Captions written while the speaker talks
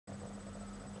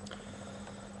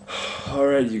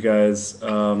Alright, you guys.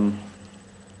 Sorry,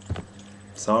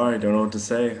 don't know what to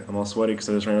say. I'm all sweaty because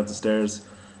I just ran up the stairs.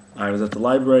 I was at the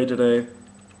library today,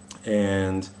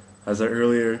 and I was there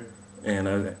earlier, and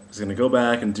I was going to go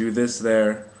back and do this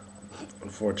there,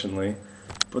 unfortunately.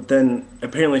 But then,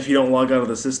 apparently, if you don't log out of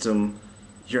the system,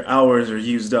 your hours are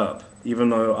used up, even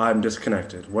though I'm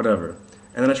disconnected, whatever.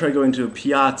 And then I tried going to a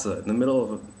piazza in the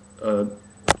middle of a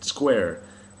square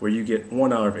where you get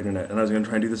 1 hour of internet, and I was going to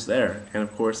try and do this there, and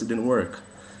of course it didn't work.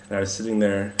 And I was sitting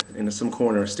there in some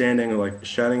corner, standing, like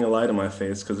shining a light on my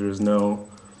face because there was no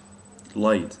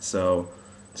light. So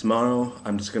tomorrow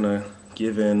I'm just going to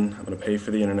give in. I'm going to pay for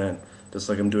the internet, just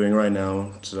like I'm doing right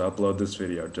now, to upload this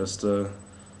video, just to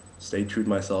stay true to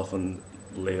myself, and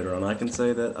later on I can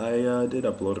say that I did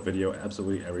upload a video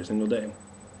absolutely every single day.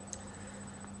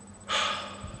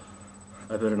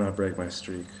 I better not break my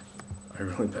streak. I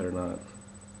really better not.